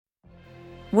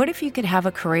What if you could have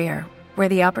a career where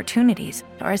the opportunities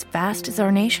are as vast as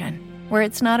our nation, where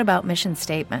it's not about mission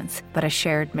statements, but a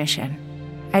shared mission?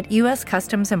 At U.S.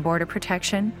 Customs and Border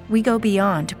Protection, we go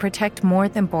beyond to protect more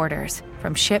than borders.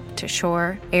 From ship to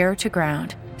shore, air to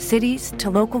ground, cities to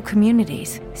local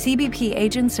communities, CBP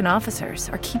agents and officers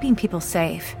are keeping people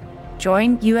safe.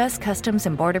 Join U.S. Customs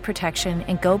and Border Protection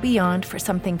and go beyond for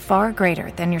something far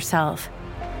greater than yourself.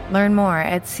 Learn more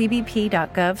at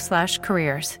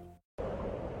cbp.gov/careers.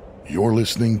 You're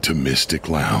listening to Mystic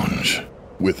Lounge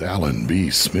with Alan B.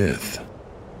 Smith.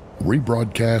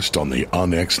 Rebroadcast on the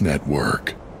Onyx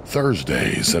Network.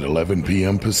 Thursdays at 11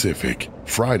 p.m. Pacific.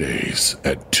 Fridays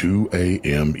at 2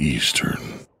 a.m. Eastern.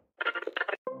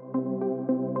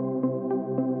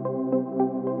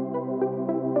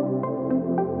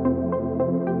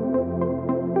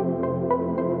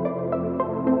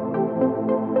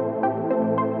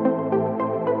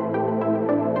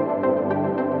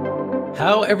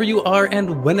 However you are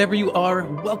and whenever you are,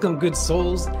 welcome, good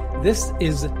souls. This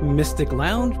is Mystic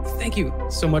Lounge. Thank you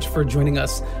so much for joining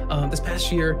us. This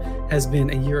past year has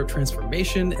been a year of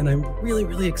transformation, and I'm really,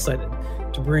 really excited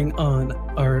to bring on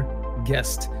our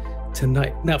guest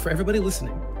tonight. Now, for everybody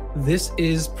listening, this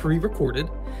is pre-recorded,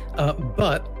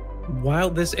 but while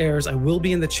this airs, I will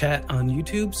be in the chat on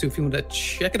YouTube. So if you want to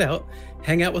check it out,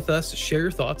 hang out with us, share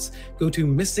your thoughts, go to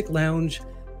Mystic Lounge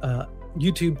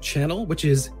YouTube channel, which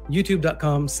is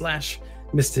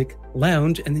youtube.com/Mystic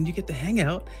Lounge, and then you get to hang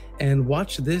out and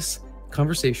watch this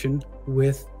conversation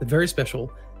with the very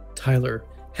special Tyler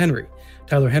Henry.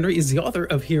 Tyler Henry is the author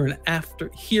of Here and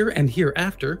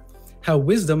Hereafter: How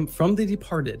Wisdom from the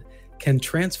Departed Can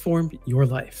Transform Your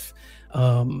Life.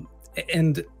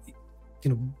 And you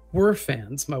know, we're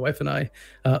fans, my wife and I,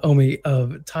 Omi,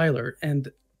 of Tyler,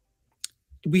 and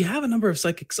we have a number of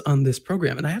psychics on this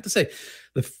program. And I have to say,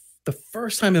 the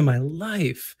first time in my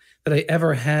life that I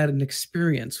ever had an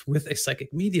experience with a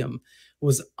psychic medium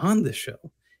was on this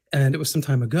show. And it was some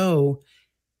time ago.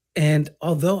 And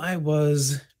although I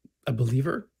was a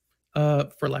believer,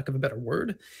 for lack of a better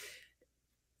word,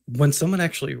 when someone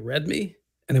actually read me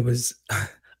and it was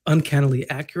uncannily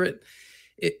accurate,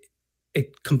 it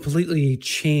completely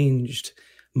changed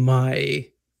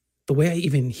the way I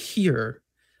even hear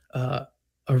a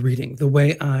reading, the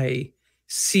way I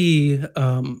see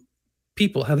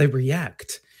people, how they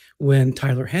react when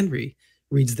Tyler Henry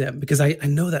reads them, because I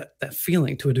know that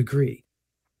feeling to a degree.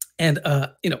 And,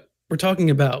 we're talking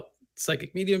about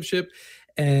psychic mediumship,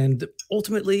 and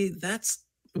ultimately that's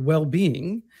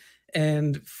well-being.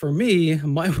 And for me,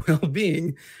 my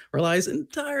well-being relies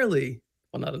entirely,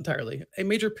 well, not entirely, a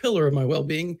major pillar of my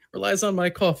well-being relies on my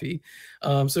coffee.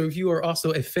 So if you are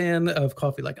also a fan of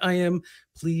coffee like I am,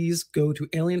 please go to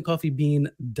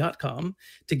aliencoffeebean.com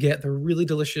to get the really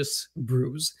delicious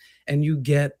brews, and you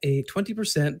get a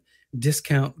 20%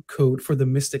 discount code for the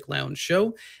Mystic Lounge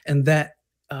show. And that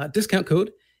discount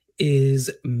code is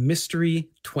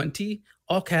Mystery20,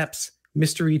 all caps,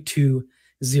 Mystery20.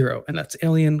 And that's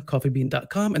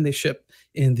aliencoffeebean.com, and they ship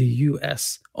in the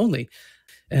US only.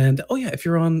 And oh yeah, if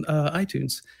you're on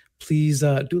iTunes, please do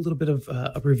a little bit of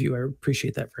a review. I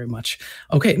appreciate that very much.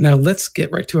 Okay, now let's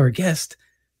get right to our guest,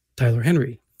 Tyler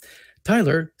Henry.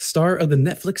 Tyler, star of the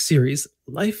Netflix series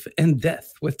Life and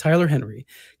Death with Tyler Henry,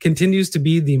 continues to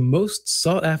be the most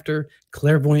sought after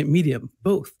clairvoyant medium,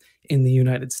 both in the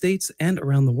United States and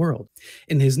around the world.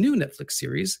 In his new Netflix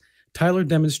series, Tyler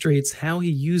demonstrates how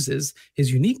he uses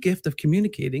his unique gift of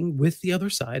communicating with the other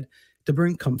side to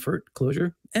bring comfort,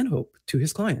 closure, and hope to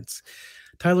his clients.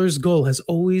 Tyler's goal has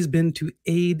always been to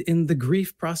aid in the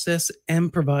grief process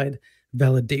and provide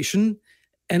validation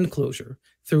and closure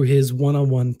through his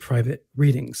one-on-one private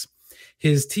readings.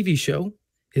 His TV show,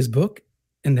 his book,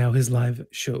 and now his live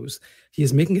shows. He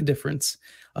is making a difference,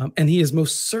 and he is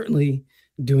most certainly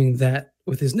doing that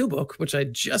with his new book, which I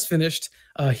just finished,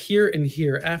 Here and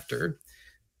Hereafter,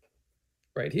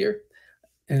 right here.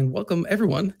 And welcome,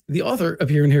 everyone, the author of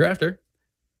Here and Hereafter,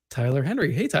 Tyler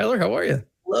Henry. Hey, Tyler, how are you?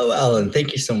 Hello, Alan.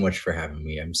 Thank you so much for having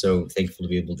me. I'm so thankful to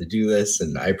be able to do this,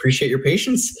 and I appreciate your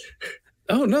patience.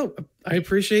 Oh, no, I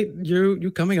appreciate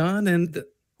you coming on. And,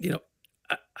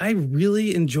 I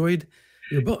really enjoyed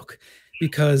your book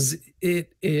because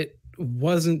it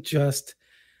wasn't just,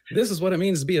 this is what it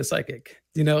means to be a psychic.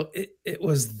 It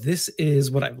was, this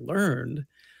is what I've learned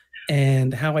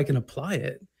and how I can apply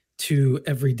it to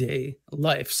everyday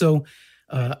life. So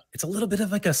it's a little bit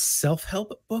of like a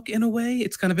self-help book in a way.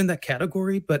 It's kind of in that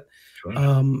category, but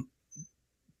sure.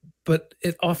 But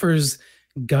it offers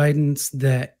guidance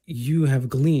that you have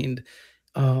gleaned.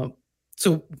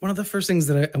 So one of the first things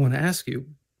that I want to ask you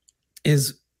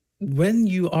is, when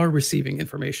you are receiving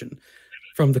information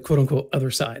from the quote unquote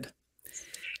other side.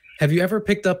 Have you ever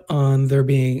picked up on there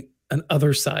being an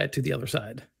other side to the other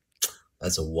side?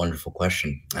 That's a wonderful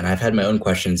question. And I've had my own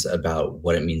questions about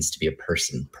what it means to be a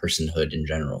person, personhood in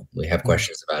general. We have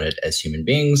questions about it as human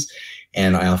beings,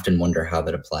 and I often wonder how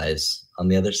that applies on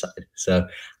the other side. So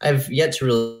I've yet to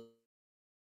really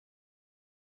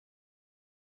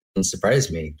surprise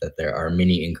me that there are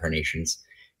many incarnations.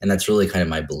 And that's really kind of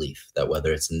my belief that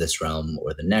whether it's in this realm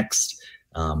or the next,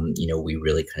 we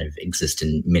really kind of exist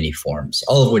in many forms,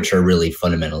 all of which are really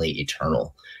fundamentally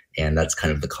eternal. And that's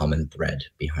kind of the common thread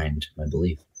behind my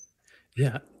belief.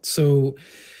 Yeah. So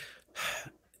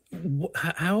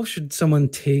how should someone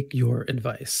take your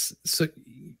advice? So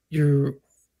you're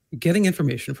getting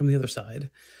information from the other side,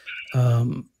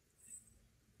 and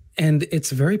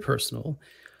it's very personal.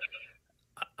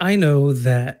 I know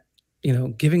that,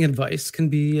 giving advice can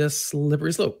be a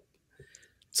slippery slope.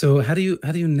 So how do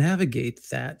you navigate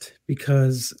that?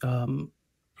 Because,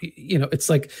 it's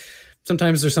like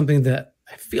sometimes there's something that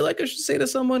I feel like I should say to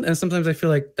someone, and sometimes I feel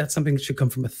like that's something that should come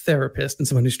from a therapist and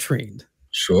someone who's trained.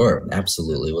 Sure,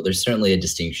 absolutely. Well, there's certainly a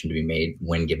distinction to be made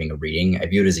when giving a reading. I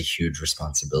view it as a huge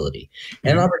responsibility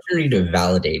and an opportunity to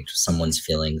validate someone's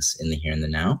feelings in the here and the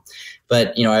now.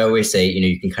 But, I always say,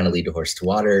 you can kind of lead a horse to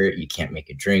water. You can't make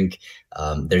it drink.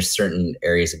 There's certain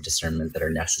areas of discernment that are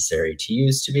necessary to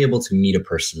use to be able to meet a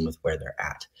person with where they're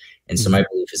at. And so my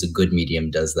belief is a good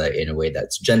medium does that in a way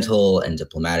that's gentle and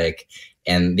diplomatic.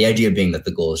 And the idea being that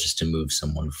the goal is just to move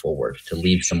someone forward, to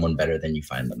leave someone better than you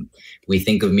find them. We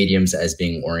think of mediums as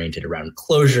being oriented around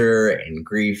closure and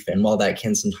grief. And while that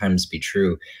can sometimes be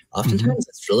true, oftentimes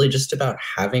it's really just about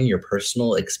having your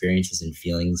personal experiences and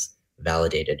feelings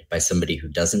validated by somebody who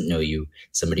doesn't know you,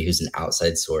 somebody who's an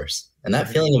outside source. And that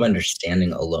feeling of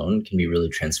understanding alone can be really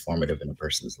transformative in a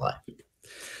person's life.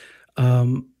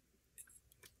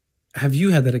 Have you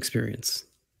had that experience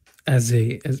as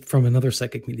from another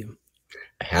psychic medium?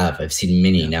 I have. I've seen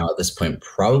many now at this point,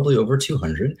 probably over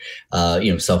 200,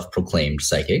 self-proclaimed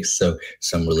psychics. So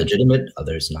some were legitimate,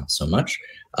 others not so much.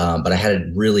 But I had a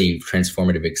really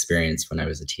transformative experience when I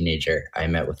was a teenager. I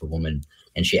met with a woman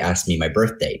and she asked me my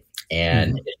birth date.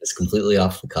 And it was completely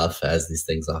off the cuff, as these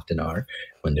things often are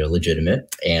when they're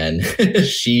legitimate. And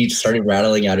she started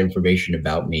rattling out information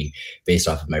about me based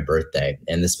off of my birthday.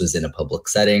 And this was in a public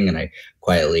setting. And I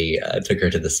quietly took her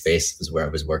to the space. It was where I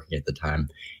was working at the time.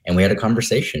 And we had a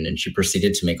conversation. And she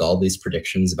proceeded to make all these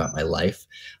predictions about my life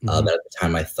that at the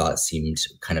time I thought seemed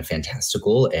kind of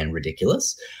fantastical and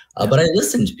ridiculous. But I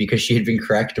listened because she had been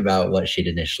correct about what she'd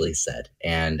initially said.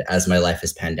 And as my life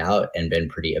has panned out and been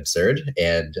pretty absurd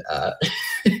and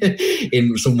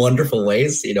in some wonderful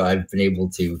ways, I've been able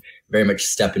to very much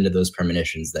step into those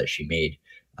premonitions that she made,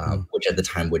 which at the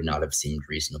time would not have seemed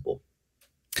reasonable.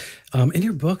 In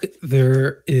your book,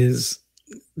 there is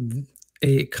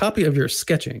a copy of your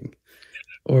sketching,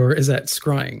 or is that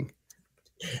scrying?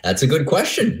 That's a good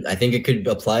question. I think it could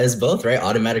apply as both, right?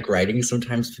 Automatic writing,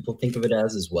 sometimes people think of it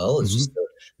as well. It's just a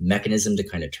mechanism to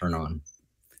kind of turn on.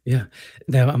 Yeah.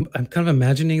 Now I'm kind of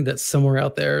imagining that somewhere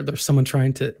out there, there's someone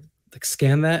trying to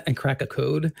scan that and crack a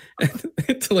code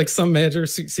to some major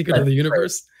secret of the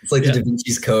universe. It's like the Da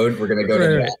Vinci's Code. We're going to go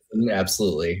to that.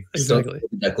 Absolutely. Exactly. Still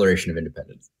the Declaration of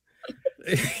Independence.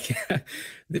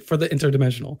 For the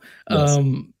interdimensional. Yes.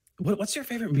 What's your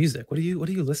favorite music? What do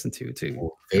you listen to?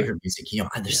 Favorite music?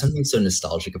 There's something so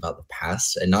nostalgic about the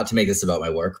past, and not to make this about my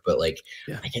work, but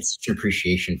I get such an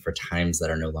appreciation for times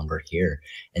that are no longer here.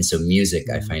 And so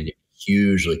music, I find it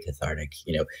hugely cathartic.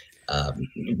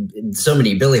 So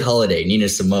many, Billie Holiday, Nina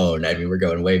Simone. I mean, we're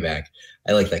going way back.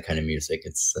 I like that kind of music.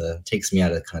 It's takes me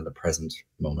out of kind of the present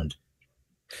moment.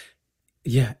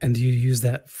 Yeah. And do you use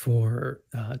that for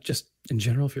just in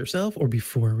general for yourself or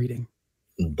before reading?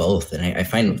 Both. And I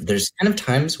find there's kind of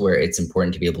times where it's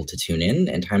important to be able to tune in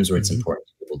and times where it's important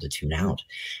to be able to tune out.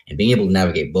 And being able to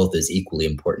navigate both is equally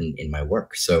important in my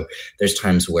work. So there's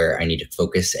times where I need to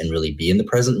focus and really be in the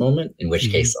present moment, in which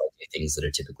case I'll do things that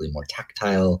are typically more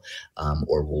tactile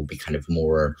or will be kind of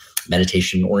more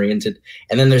meditation oriented.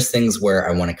 And then there's things where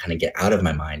I want to kind of get out of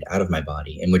my mind, out of my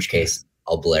body, in which case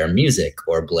I'll blare music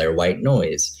or blare white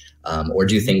noise. Or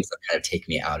do things that kind of take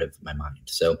me out of my mind.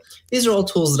 So these are all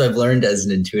tools that I've learned as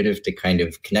an intuitive to kind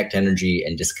of connect energy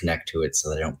and disconnect to it so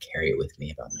that I don't carry it with me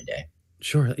about my day.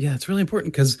 Sure. Yeah, it's really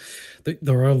important because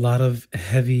there are a lot of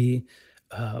heavy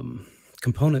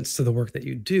components to the work that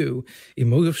you do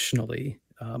emotionally.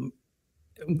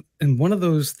 And one of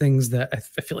those things that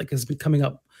I feel like has been coming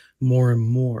up more and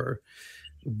more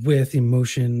with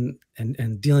emotion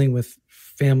and dealing with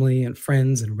family and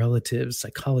friends and relatives,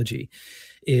 psychology,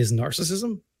 is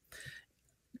narcissism.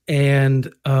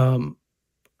 And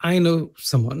I know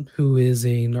someone who is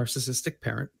a narcissistic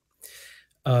parent,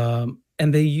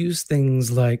 and they use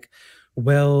things like,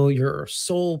 well, your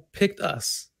soul picked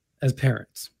us as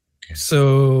parents.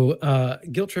 So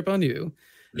guilt trip on you.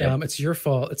 Yep. It's your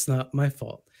fault. It's not my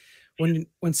fault.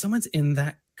 When someone's in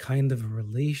that kind of a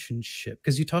relationship,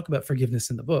 because you talk about forgiveness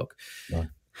in the book, Yeah.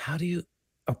 how do you,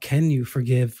 or can you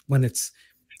forgive when it's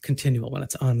continual, when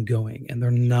it's ongoing, and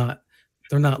they're not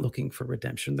looking for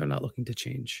redemption, they're not looking to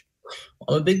change?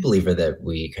 I'm a big believer that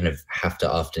we kind of have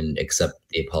to often accept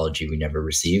the apology we never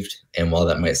received. And while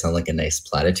that might sound like a nice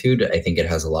platitude, I think it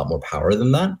has a lot more power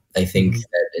than that. I think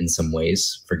that in some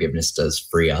ways, forgiveness does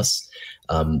free us.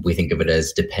 We think of it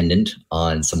as dependent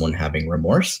on someone having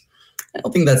remorse. I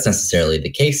don't think that's necessarily the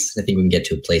case. I think we can get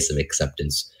to a place of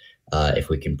acceptance if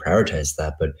we can prioritize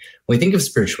that. But when we think of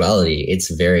spirituality, it's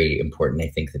very important, I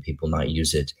think, that people not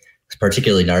use it,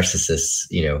 particularly narcissists,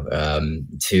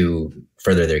 to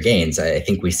further their gains. I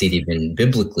think we see it even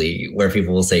biblically where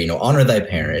people will say, honor thy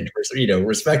parent, or,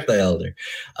 respect thy elder,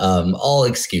 all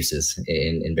excuses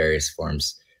in various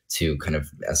forms to kind of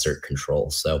assert control.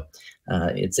 So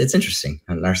it's interesting.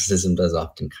 Narcissism does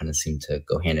often kind of seem to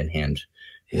go hand in hand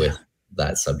with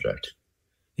that subject.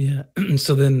 Yeah.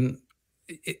 So then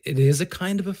it is a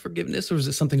kind of a forgiveness, or is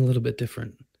it something a little bit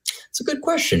different? It's a good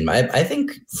question. I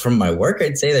think from my work,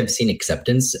 I'd say I've seen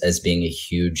acceptance as being a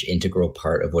huge integral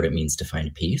part of what it means to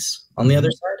find peace on the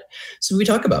other side. So we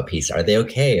talk about peace. Are they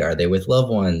okay? Are they with loved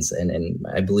ones? And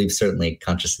I believe certainly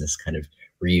consciousness kind of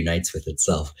reunites with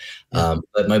itself.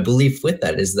 But my belief with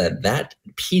that is that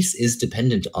peace is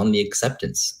dependent on the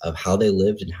acceptance of how they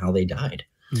lived and how they died.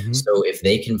 So if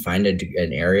they can find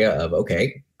an area of,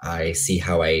 okay, I see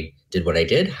how I did what I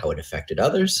did, how it affected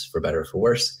others, for better or for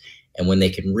worse. And when they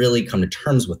can really come to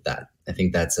terms with that, I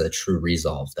think that's a true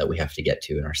resolve that we have to get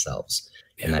to in ourselves.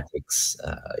 And that takes,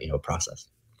 a process.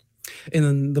 And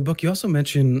in the book, you also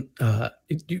mention,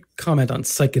 you comment on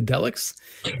psychedelics,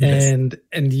 Yes. and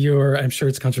I'm sure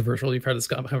it's controversial. You've had this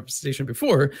conversation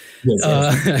before,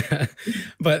 Yes.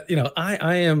 but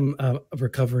I am a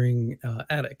recovering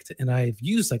addict, and I've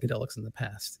used psychedelics in the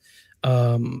past,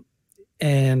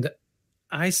 and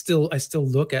I still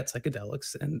look at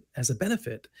psychedelics and as a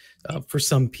benefit for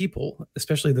some people,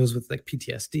 especially those with like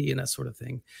PTSD and that sort of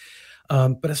thing.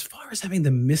 But as far as having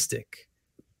the mystic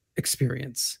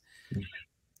experience,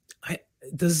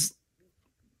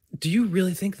 do you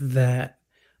really think that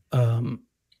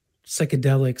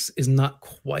psychedelics is not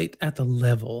quite at the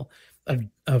level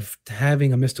of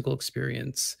having a mystical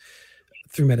experience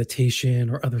through meditation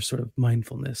or other sort of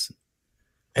mindfulness?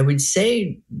 I would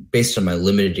say, based on my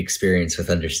limited experience with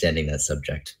understanding that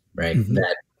subject, right,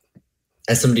 that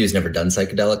as somebody who's never done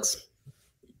psychedelics,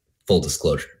 full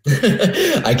disclosure,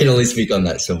 I can only speak on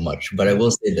that so much. But I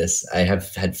will say this. I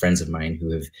have had friends of mine who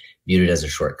have viewed it as a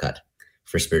shortcut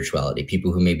for spirituality.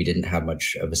 People who maybe didn't have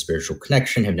much of a spiritual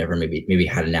connection, have never maybe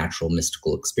had a natural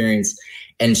mystical experience.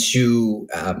 And to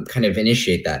kind of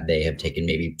initiate that, they have taken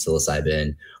maybe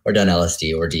psilocybin or done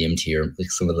LSD or DMT or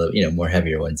like some of the more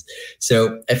heavier ones.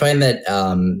 So I find that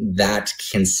that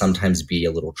can sometimes be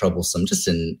a little troublesome just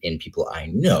in people I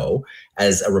know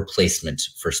as a replacement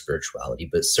for spirituality,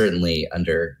 but certainly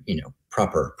under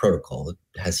proper protocol, it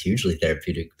has hugely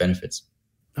therapeutic benefits.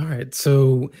 All right.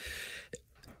 So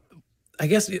I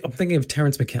guess I'm thinking of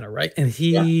Terence McKenna, right? And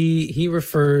he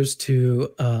refers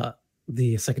to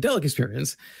the psychedelic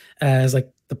experience as like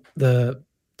the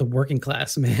working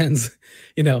class man's,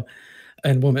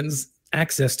 and woman's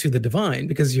access to the divine,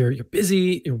 because you're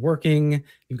busy, you're working,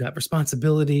 you've got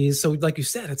responsibilities. So like you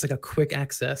said, it's like a quick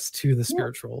access to the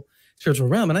spiritual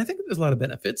realm. And I think there's a lot of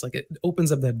benefits. Like it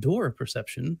opens up that door of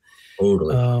perception.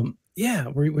 Totally.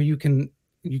 Where you can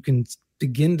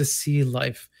begin to see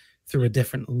life through a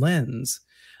different lens.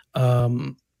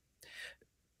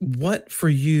 What for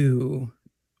you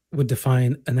would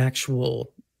define an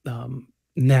actual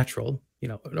natural,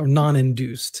 or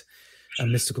non-induced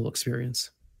mystical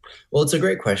experience? Well, it's a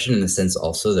great question in the sense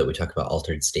also that we talk about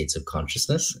altered states of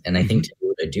consciousness. And I think to do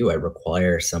what I do, I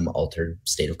require some altered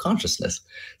state of consciousness.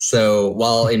 So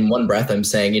while in one breath I'm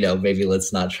saying, maybe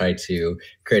let's not try to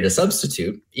create a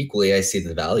substitute, equally I see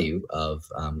the value of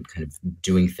kind of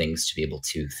doing things to be able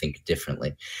to think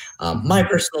differently. My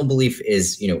personal belief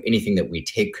is, anything that we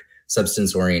take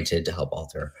substance oriented to help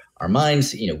alter our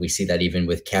minds, we see that even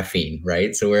with caffeine,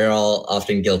 right? So we're all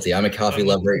often guilty. I'm a coffee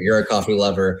lover. You're a coffee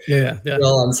lover. Yeah. We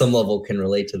all on some level can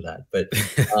relate to that. But,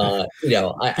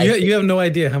 you have no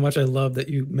idea how much I love that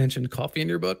you mentioned coffee in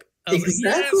your book. Exactly.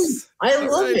 Like, yes! I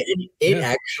love it. It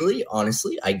actually,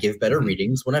 honestly, I give better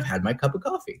readings when I've had my cup of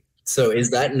coffee. So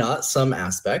is that not some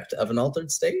aspect of an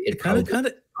altered state? It kind of,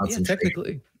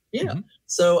 technically. Yeah. Mm-hmm.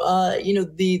 So,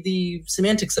 the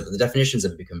semantics of it, the definitions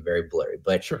of it become very blurry.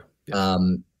 But Sure. Yeah.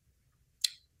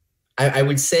 I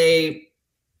would say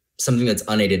something that's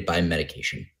unaided by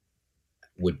medication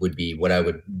would be what I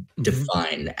would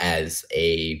define as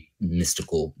a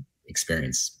mystical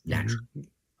experience naturally.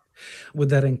 Would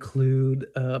that include,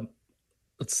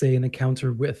 let's say, an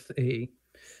encounter with a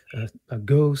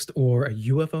ghost or a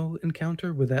UFO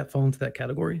encounter? Would that fall into that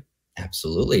category?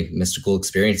 Absolutely. Mystical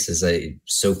experiences are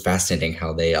so fascinating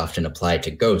how they often apply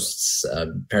to ghosts,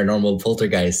 paranormal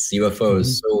poltergeists,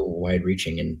 UFOs, so wide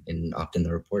reaching in often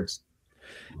the reports.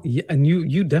 Yeah, and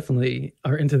you definitely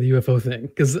are into the UFO thing,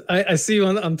 because I see you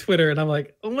on Twitter and I'm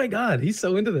like, oh my God, he's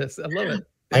so into this. I love it.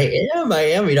 I am.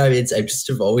 I just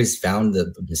have always found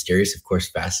the mysterious, of course,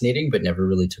 fascinating, but never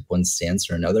really took one stance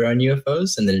or another on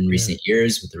UFOs. And then in recent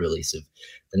years, with the release of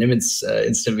the Nimitz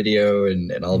Insta video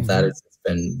and all of that, it's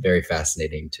been very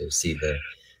fascinating to see the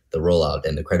rollout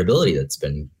and the credibility that's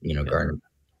been, garnered.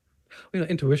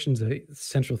 Intuition's a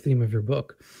central theme of your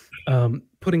book.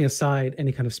 Putting aside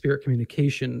any kind of spirit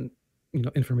communication,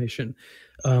 information,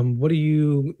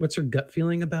 what's your gut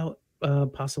feeling about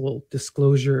possible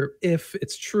disclosure if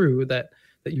it's true that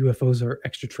UFOs are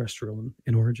extraterrestrial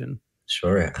in origin?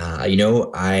 Sure.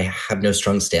 I have no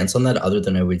strong stance on that, other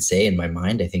than I would say in my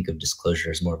mind, I think of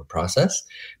disclosure as more of a process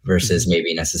versus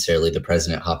maybe necessarily the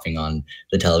president hopping on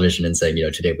the television and saying,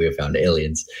 today we have found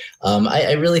aliens.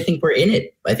 I really think we're in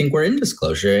it. I think we're in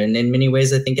disclosure. And in many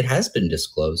ways, I think it has been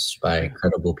disclosed by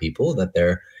credible people that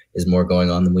there is more going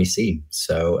on than we see.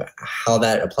 So how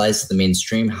that applies to the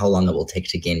mainstream, how long it will take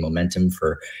to gain momentum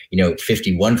for,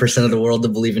 51% of the world to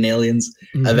believe in aliens,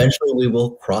 eventually we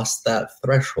will cross that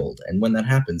threshold. And when that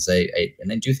happens, I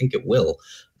do think it will,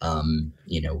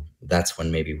 that's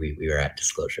when maybe we are at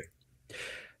disclosure.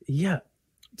 Yeah.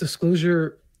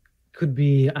 Disclosure could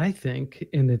be, I think,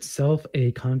 in itself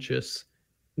a consciousness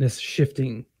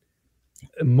shifting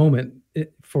moment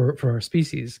for our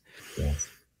species. Yes.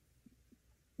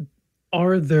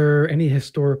 Are there any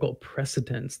historical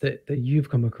precedents that you've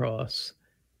come across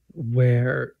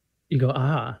where you go,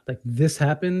 like this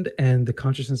happened and the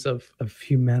consciousness of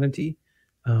humanity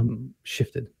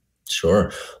shifted?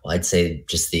 Sure. Well, I'd say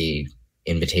just the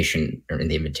invention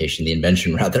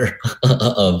rather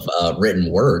of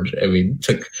written word. I mean,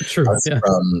 took us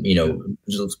from,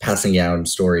 just passing down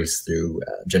stories through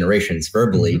generations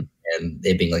verbally and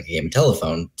it being like a game of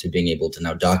telephone to being able to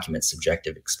now document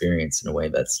subjective experience in a way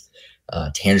that's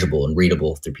tangible and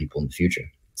readable through people in the future.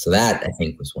 So that, I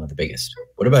think, was one of the biggest.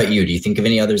 What about you? Do you think of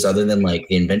any others other than like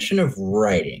the invention of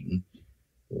writing?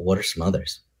 What are some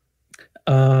others?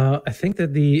 I think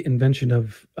that the invention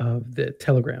of the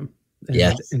telegram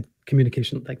and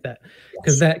communication like that,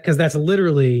 because that's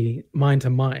literally mind to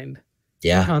mind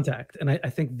contact. And I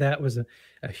think that was a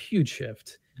huge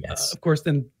shift. Yes. Of course,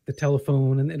 then the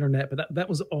telephone and the internet, but that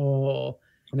was all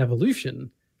an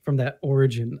evolution from that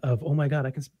origin of, oh my God,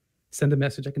 I can send a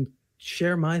message. I can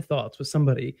share my thoughts with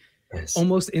somebody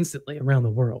almost instantly around the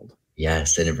world.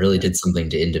 Yes. And it really did something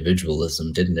to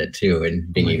individualism, didn't it, too?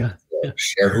 And being able to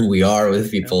share who we are with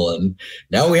people. And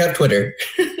now we have Twitter.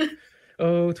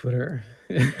 Oh, Twitter.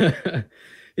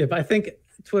 But I think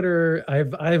Twitter,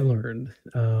 I've learned,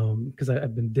 because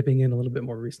I've been dipping in a little bit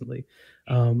more recently,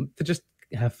 to just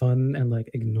have fun and like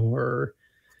ignore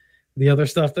the other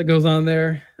stuff that goes on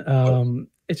there.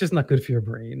 It's just not good for your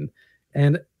brain.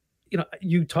 And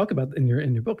you talk about in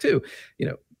your book too,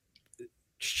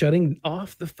 shutting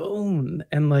off the phone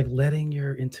and like letting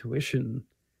your intuition,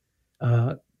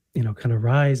 kind of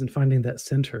rise and finding that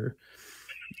center.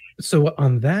 So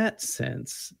on that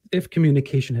sense, if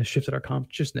communication has shifted our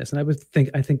consciousness, and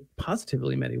I think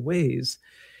positively in many ways,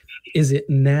 is it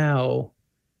now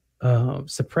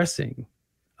suppressing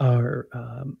our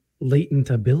latent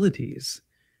abilities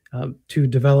to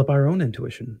develop our own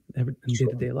intuition in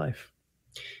day-to-day life?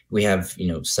 We have,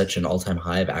 such an all-time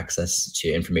high of access to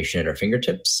information at our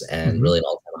fingertips and really an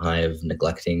all-time high of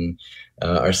neglecting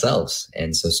ourselves.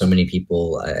 And so many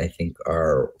people, I think,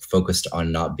 are focused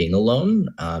on not being alone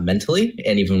mentally.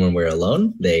 And even when we're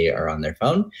alone, they are on their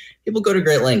phone. People go to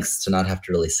great lengths to not have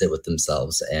to really sit with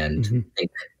themselves and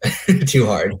think too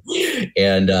hard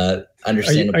and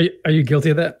understand. Are you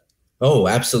guilty of that? Oh,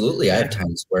 absolutely. I have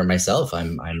times where myself,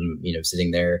 I'm sitting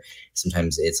there.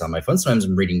 Sometimes it's on my phone. Sometimes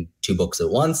I'm reading 2 books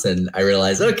at once, and I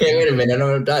realize, okay, wait a minute,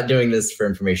 I'm not doing this for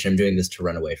information. I'm doing this to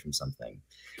run away from something.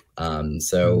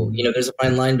 There's a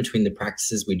fine line between the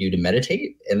practices we do to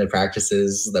meditate and the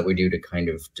practices that we do to kind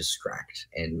of distract,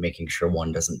 and making sure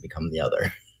one doesn't become the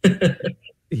other.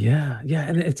 Yeah,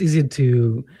 and it's easy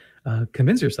to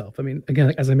convince yourself. I mean,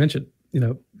 again, as I mentioned,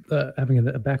 having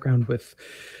a background with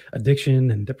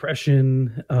addiction and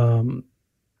depression,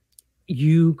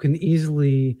 you can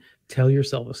easily tell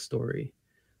yourself a story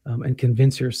and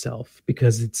convince yourself,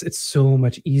 because it's so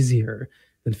much easier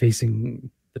than facing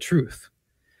the truth.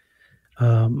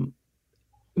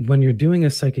 When you're doing a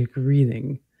psychic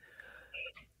reading,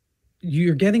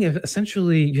 you're getting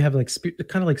essentially, you have like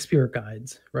kind of like spirit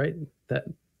guides, right? That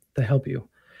help you.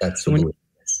 That's so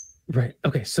right.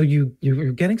 Okay. So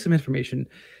you're getting some information.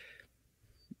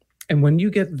 And when you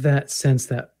get that sense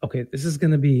that, okay, this is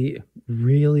going to be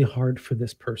really hard for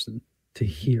this person to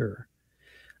hear,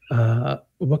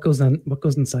 what goes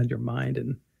inside your mind?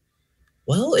 And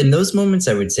well, in those moments,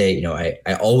 I would say,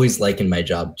 I always liken my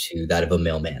job to that of a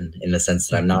mailman, in the sense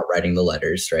that I'm not writing the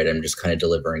letters, right? I'm just kind of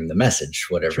delivering the message,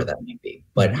 whatever that may be.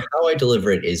 But how I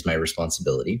deliver it is my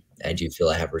responsibility. I do feel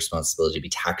I have a responsibility to be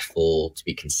tactful, to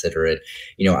be considerate.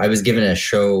 I was given a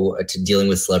show to dealing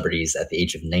with celebrities at the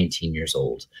age of 19 years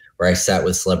old, where I sat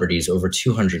with celebrities, over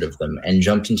 200 of them, and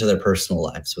jumped into their personal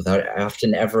lives without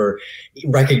often ever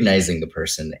recognizing the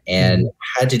person, and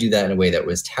had to do that in a way that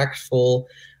was tactful,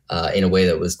 in a way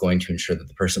that was going to ensure that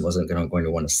the person wasn't going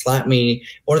to want to slap me,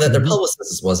 or that their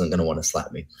publicist wasn't going to want to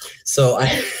slap me. So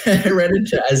I ran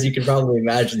into, as you can probably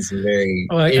imagine, some very...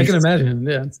 Oh, I can imagine,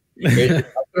 yeah.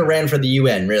 I ran for the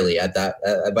UN, really, at that.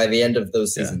 By the end of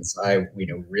those seasons, I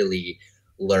really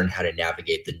learned how to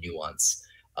navigate the nuance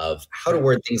of how to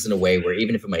word things in a way where,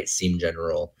 even if it might seem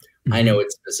general, I know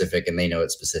it's specific and they know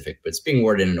it's specific, but it's being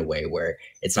worded in a way where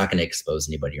it's not going to expose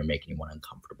anybody or make anyone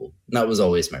uncomfortable. And that was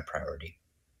always my priority.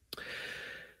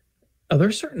 Are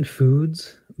there certain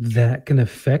foods that can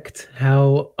affect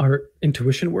how our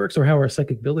intuition works, or how our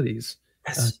psychic abilities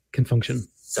can function?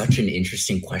 Such an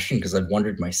interesting question, because I've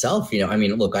wondered myself.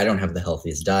 Look, I don't have the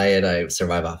healthiest diet. I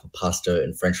survive off of pasta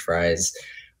and French fries.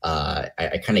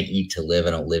 I kind of eat to live.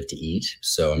 I don't live to eat.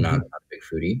 So I'm not a big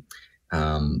foodie.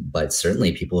 But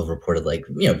certainly people have reported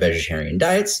vegetarian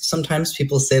diets. Sometimes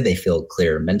people say they feel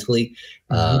clearer mentally.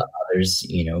 Others,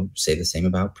 say the same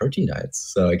about protein diets.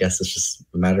 So I guess it's just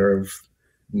a matter of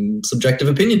subjective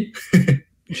opinion.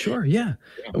 Sure. Yeah.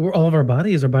 All of our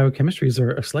bodies, our biochemistries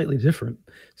are slightly different.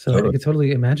 So I could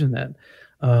totally imagine that.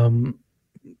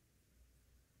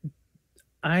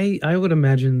 I would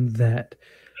imagine that,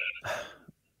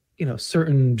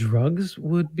 certain drugs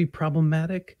would be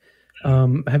problematic.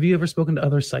 Have you ever spoken to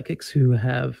other psychics who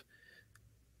have,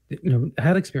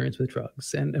 had experience with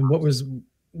drugs, and what was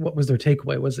their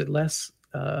takeaway? Was it less?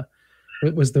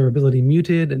 Was their ability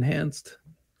muted, enhanced?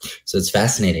 So it's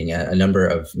fascinating. A number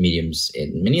of mediums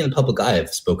in many in the public eye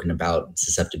have spoken about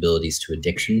susceptibilities to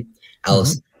addiction.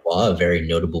 Alice Dubois, a very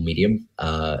notable medium,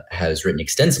 has written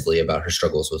extensively about her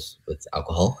struggles with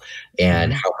alcohol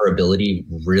and how her ability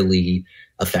really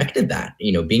affected that.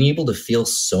 Being able to feel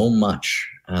so much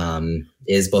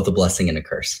is both a blessing and a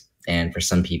curse. And for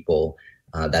some people,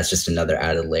 that's just another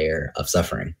added layer of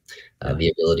suffering, the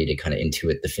ability to kind of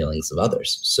intuit the feelings of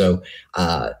others. So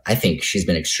I think she's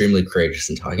been extremely courageous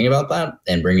in talking about that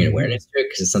and bringing awareness to it,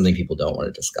 because it's something people don't want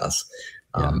to discuss,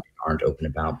 aren't open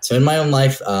about. So in my own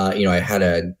life, I had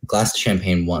a glass of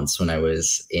champagne once when I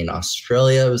was in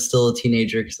Australia. I was still a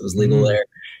teenager because it was legal there.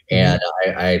 And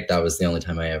I that was the only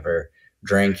time I ever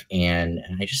drank. And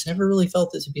I just never really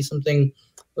felt it to be something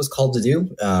I was called to do.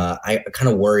 I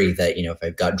kind of worry that, if I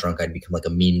got drunk, I'd become like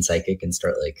a mean psychic and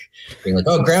start being like,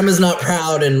 oh, grandma's not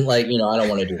proud. And I don't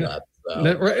want to do that.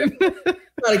 So Right.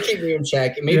 gotta keep me in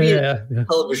check. Maybe a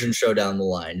television show down the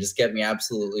line. Just get me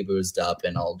absolutely boozed up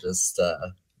and I'll just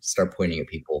start pointing at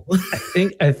people.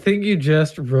 I think you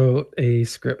just wrote a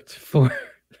script for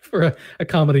a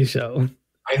comedy show.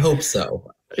 I hope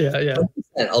so. Yeah.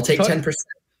 I'll take 10%.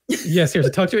 Yes, here. So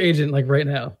talk to your agent right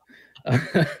now.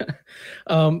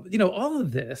 All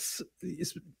of this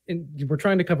and we're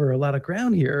trying to cover a lot of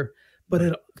ground here,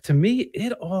 but to me,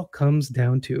 it all comes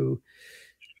down to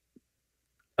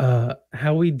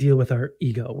how we deal with our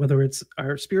ego, whether it's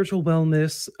our spiritual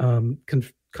wellness,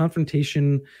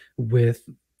 confrontation with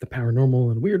the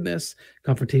paranormal and weirdness,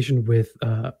 confrontation with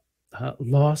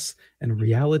loss and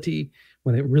reality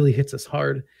when it really hits us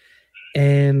hard.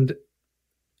 And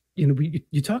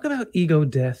you talk about ego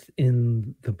death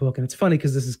in the book, and it's funny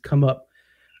because this has come up,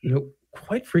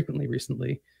 quite frequently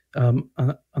recently on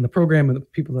the program and the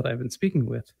people that I've been speaking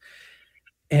with.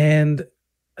 And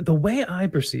the way I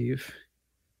perceive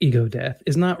ego death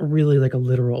is not really like a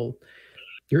literal,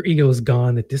 your ego is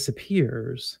gone, it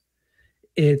disappears.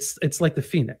 It's like the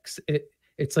phoenix.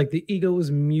 It's like the ego is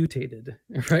mutated,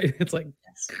 right? It's like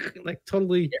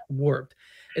totally warped.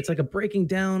 It's like a breaking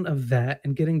down of that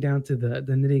and getting down to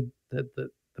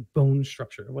the bone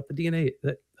structure, what the DNA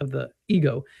of the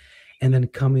ego. and then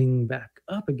coming back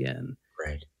up again.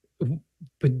 Right.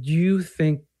 But do you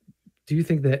think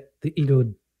that the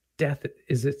ego death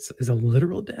is a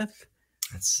literal death?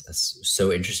 That's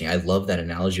so interesting. I love that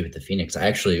analogy with the phoenix. I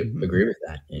actually agree with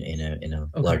that in a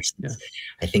large sense.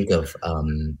 Yeah. I think of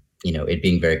it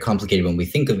being very complicated. When we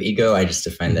think of ego, I just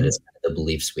define that as the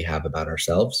beliefs we have about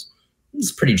ourselves.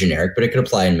 It's pretty generic, but it could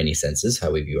apply in many senses: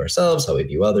 how we view ourselves, how we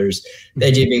view others. The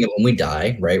idea being that when we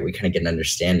die, right, we kind of get an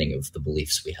understanding of the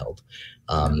beliefs we held,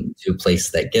 to a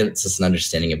place that gives us an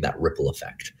understanding of that ripple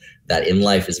effect that in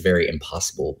life is very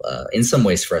impossible in some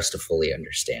ways for us to fully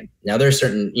understand. Now, there are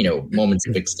certain, moments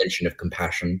of extension of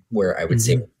compassion where I would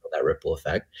say that ripple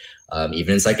effect.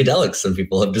 Even in psychedelics, some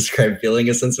people have described feeling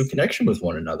a sense of connection with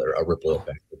one another, a ripple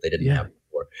effect that they didn't have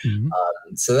before.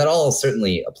 So that all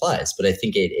certainly applies, but I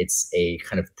think it's a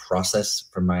kind of process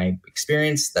from my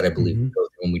experience that I believe we go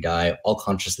through when we die. All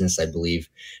consciousness, I believe,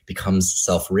 becomes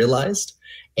self-realized,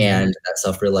 and that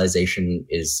self-realization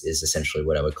is essentially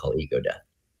what I would call ego death.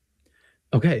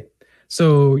 Okay,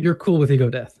 so you're cool with ego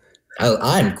death.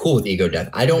 I'm cool with ego death.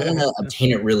 I don't want to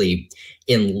obtain it really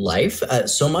in life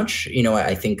so much.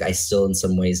 I think I still in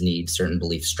some ways need certain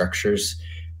belief structures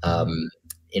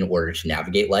in order to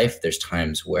navigate life. There's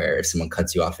times where if someone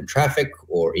cuts you off in traffic,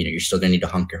 or you're still going to need to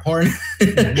honk your horn.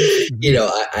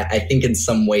 I think in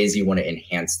some ways you want to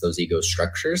enhance those ego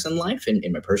structures in life, in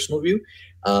my personal view,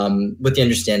 with the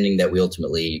understanding that we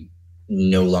ultimately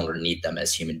no longer need them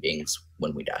as human beings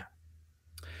when we die.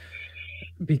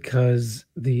 Because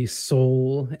the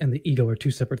soul and the ego are two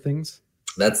separate things?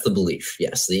 That's the belief,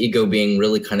 yes. The ego being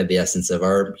really kind of the essence of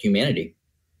our humanity.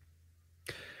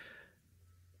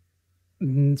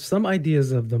 Some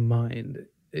ideas of the mind,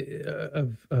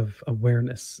 of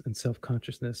awareness and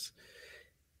self-consciousness,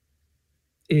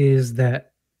 is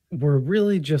that we're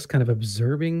really just kind of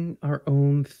observing our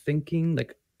own thinking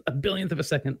like a billionth of a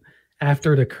second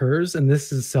after it occurs, and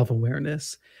this is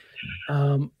self-awareness.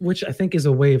 Which I think is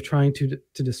a way of trying to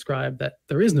describe that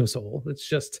there is no soul. It's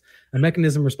just a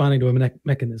mechanism responding to a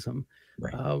mechanism.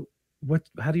 Right.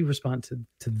 How do you respond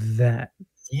to that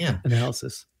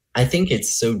analysis? I think it's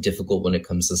so difficult when it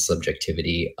comes to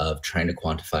subjectivity of trying to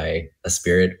quantify a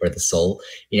spirit or the soul.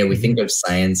 We think of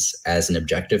science as an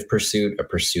objective pursuit, a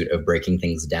pursuit of breaking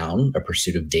things down, a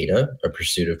pursuit of data, a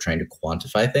pursuit of trying to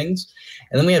quantify things.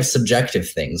 And then we have subjective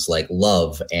things like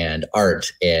love and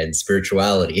art and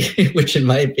spirituality, which in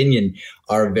my opinion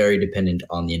are very dependent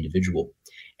on the individual.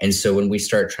 And so when we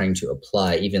start trying to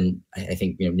apply even, I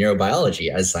think,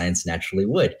 neurobiology, as science naturally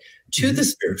would, to the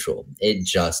spiritual, it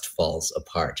just falls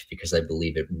apart, because I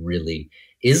believe it really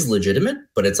is legitimate,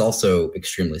 but it's also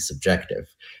extremely subjective.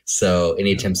 So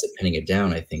any attempts at pinning it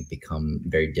down, I think, become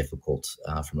very difficult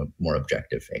from a more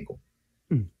objective angle.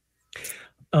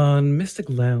 On Mystic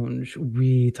Lounge,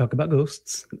 we talk about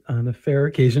ghosts on a fair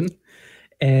occasion,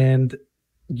 and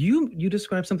you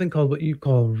describe something called what you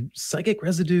call psychic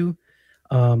residue.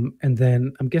 And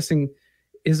then I'm guessing,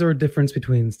 is there a difference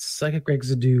between psychic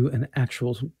residue and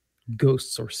actual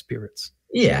ghosts or spirits?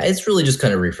 Yeah, it's really just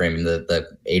kind of reframing the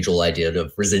age-old idea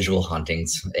of residual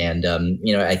hauntings. And,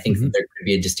 I think that there could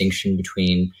be a distinction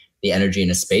between the energy in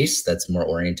a space that's more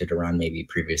oriented around maybe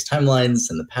previous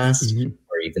timelines in the past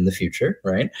or even the future,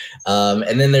 right?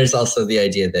 And then there's also the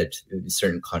idea that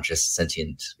certain conscious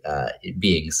sentient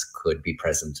beings could be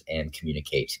present and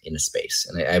communicate in a space.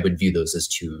 And I would view those as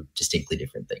two distinctly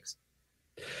different things.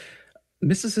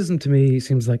 Mysticism to me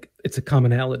seems like it's a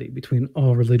commonality between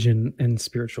all religion and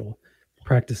spiritual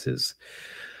practices.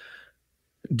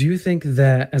 Do you think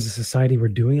that as a society we're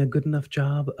doing a good enough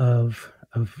job of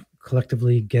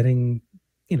collectively getting,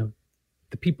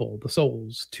 the people, the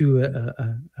souls, to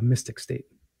a mystic state?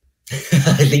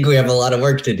 I think we have a lot of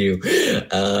work to do,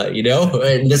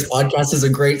 and this podcast is a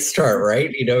great start,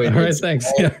 right? All right,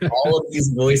 thanks. All of these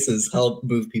voices help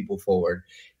move people forward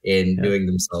in doing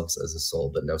themselves as a soul.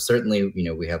 But no, certainly,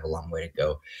 we have a long way to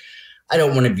go. I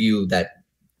don't want to view that,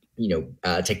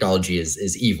 technology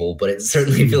is evil, but it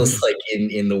certainly feels like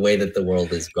in the way that the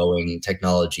world is going,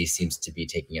 technology seems to be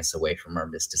taking us away from our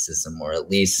mysticism, or at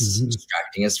least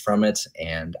distracting us from it.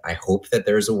 And I hope that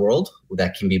there's a world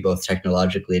that can be both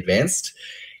technologically advanced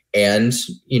and,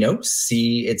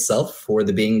 see itself for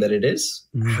the being that it is.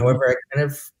 However, I kind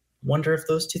of wonder if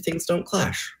those two things don't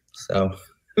clash. So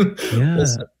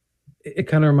it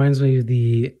kind of reminds me of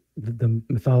the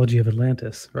mythology of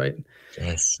Atlantis, right?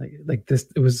 Yes. Like this,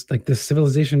 it was like this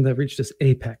civilization that reached this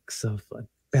apex of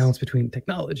balance between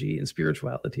technology and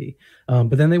spirituality.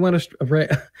 But then they went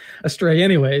astray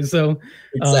anyway. So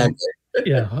exactly.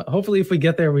 Hopefully if we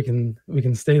get there, we can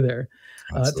stay there.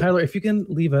 Tyler, if you can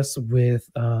leave us with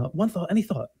one thought, any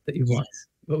thought that you want,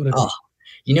 what would it be?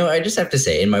 I just have to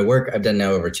say, in my work, I've done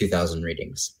now over 2,000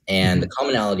 readings. And the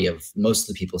commonality of most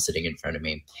of the people sitting in front of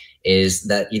me is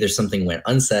that either something went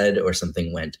unsaid or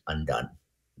something went undone,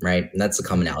 right? And that's the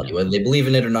commonality. Whether they believe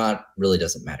in it or not really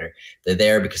doesn't matter. They're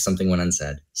there because something went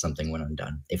unsaid, something went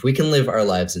undone. If we can live our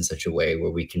lives in such a way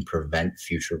where we can prevent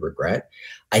future regret,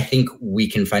 I think we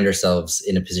can find ourselves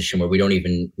in a position where we don't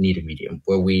even need a medium,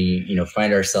 where we,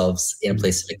 find ourselves in a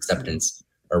place of acceptance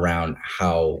around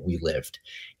how we lived.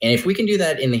 And if we can do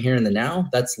that in the here and the now,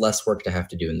 that's less work to have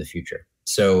to do in the future.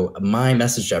 So my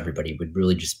message to everybody would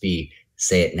really just be,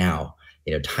 say it now.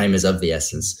 Time is of the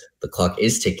essence. The clock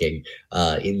is ticking.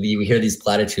 We hear these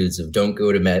platitudes of don't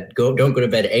go to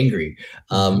bed angry.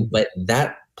 But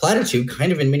that platitude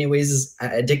kind of in many ways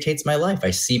dictates my life.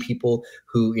 I see people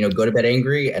who, go to bed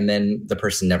angry and then the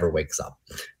person never wakes up.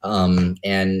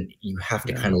 And you have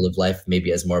to kind of live life,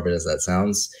 maybe as morbid as that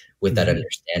sounds, with that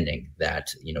understanding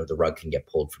that, the rug can get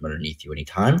pulled from underneath you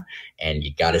anytime, and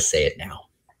you got to say it now.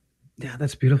 Yeah,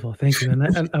 that's beautiful. Thank you.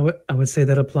 And I would say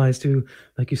that applies to,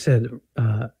 like you said,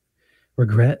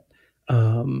 regret,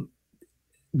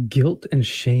 guilt and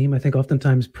shame. I think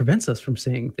oftentimes prevents us from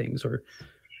saying things or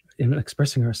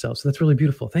expressing ourselves. So that's really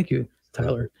beautiful. Thank you,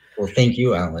 Tyler. Well, thank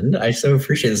you, Alan. I so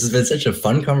appreciate it. This has been such a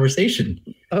fun conversation.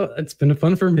 Oh, it's been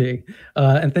fun for me.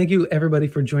 And thank you, everybody,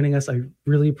 for joining us. I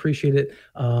really appreciate it.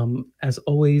 As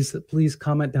always, please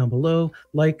comment down below,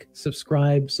 like,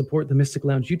 subscribe, support the Mystic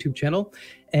Lounge YouTube channel.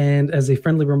 And as a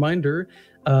friendly reminder,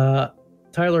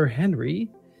 Tyler Henry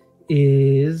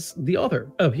is the author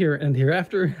of Here and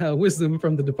Hereafter, How Wisdom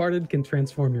from the Departed Can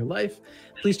Transform Your Life.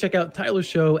 Please check out Tyler's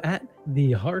show at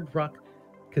the Hard Rock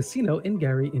Casino in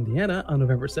Gary, Indiana on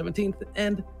November 17th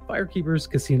and Firekeepers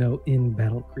Casino in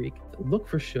Battle Creek. Look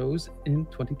for shows in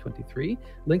 2023.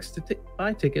 Links to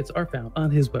buy tickets are found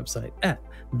on his website at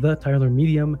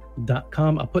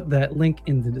thetylermedium.com. I'll put that link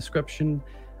in the description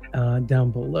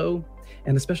down below.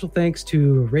 And a special thanks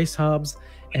to Race Hobbs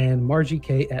and Margie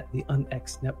K at the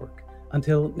UnX Network.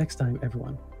 Until next time,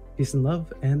 everyone, peace and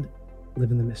love, and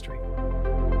live in the mystery.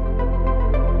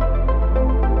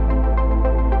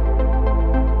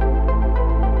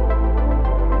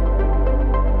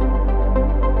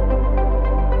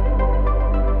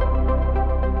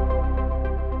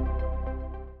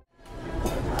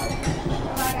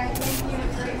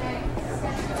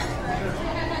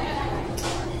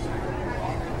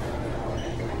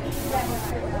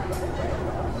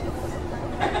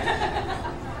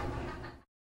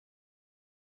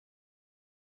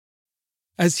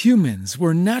 As humans,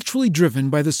 we're naturally driven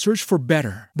by the search for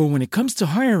better. But when it comes to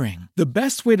hiring, the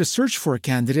best way to search for a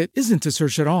candidate isn't to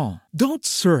search at all. Don't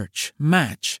search,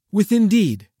 match with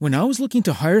Indeed. When I was looking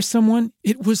to hire someone,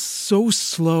 it was so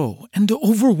slow and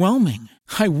overwhelming.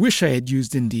 I wish I had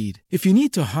used Indeed. If you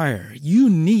need to hire, you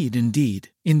need Indeed.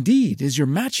 Indeed is your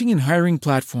matching and hiring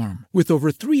platform with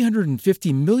over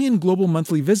 350 million global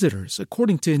monthly visitors,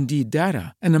 according to Indeed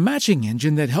data, and a matching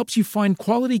engine that helps you find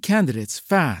quality candidates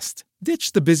fast.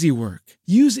 Ditch the busy work.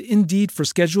 Use Indeed for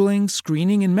scheduling,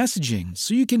 screening, and messaging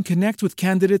so you can connect with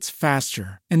candidates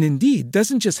faster. And Indeed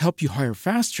doesn't just help you hire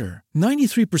faster.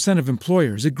 93% of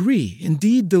employers agree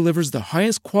Indeed delivers the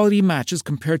highest quality matches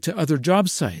compared to other job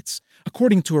sites,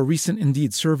 according to a recent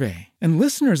Indeed survey. And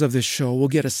listeners of this show will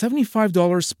get a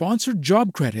 $75 sponsored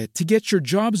job credit to get your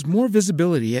jobs more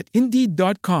visibility at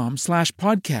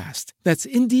Indeed.com/podcast. That's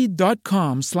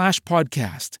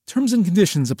Indeed.com/podcast. Terms and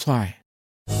conditions apply.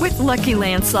 With Lucky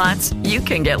Land Slots, you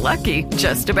can get lucky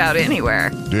just about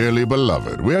anywhere. Dearly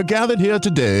beloved, we are gathered here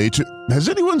today to... Has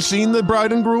anyone seen the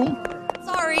bride and groom?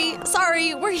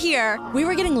 Sorry, we're here. We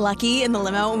were getting lucky in the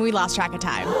limo and we lost track of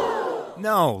time.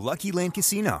 No, Lucky Land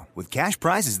Casino, with cash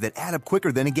prizes that add up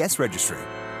quicker than a guest registry.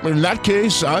 In that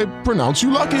case, I pronounce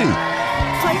you lucky.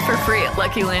 Play for free at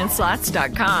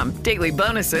LuckyLandSlots.com. Daily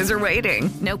bonuses are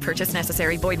waiting. No purchase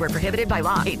necessary. Void where prohibited by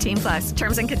law. 18+.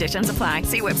 Terms and conditions apply.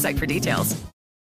 See website for details.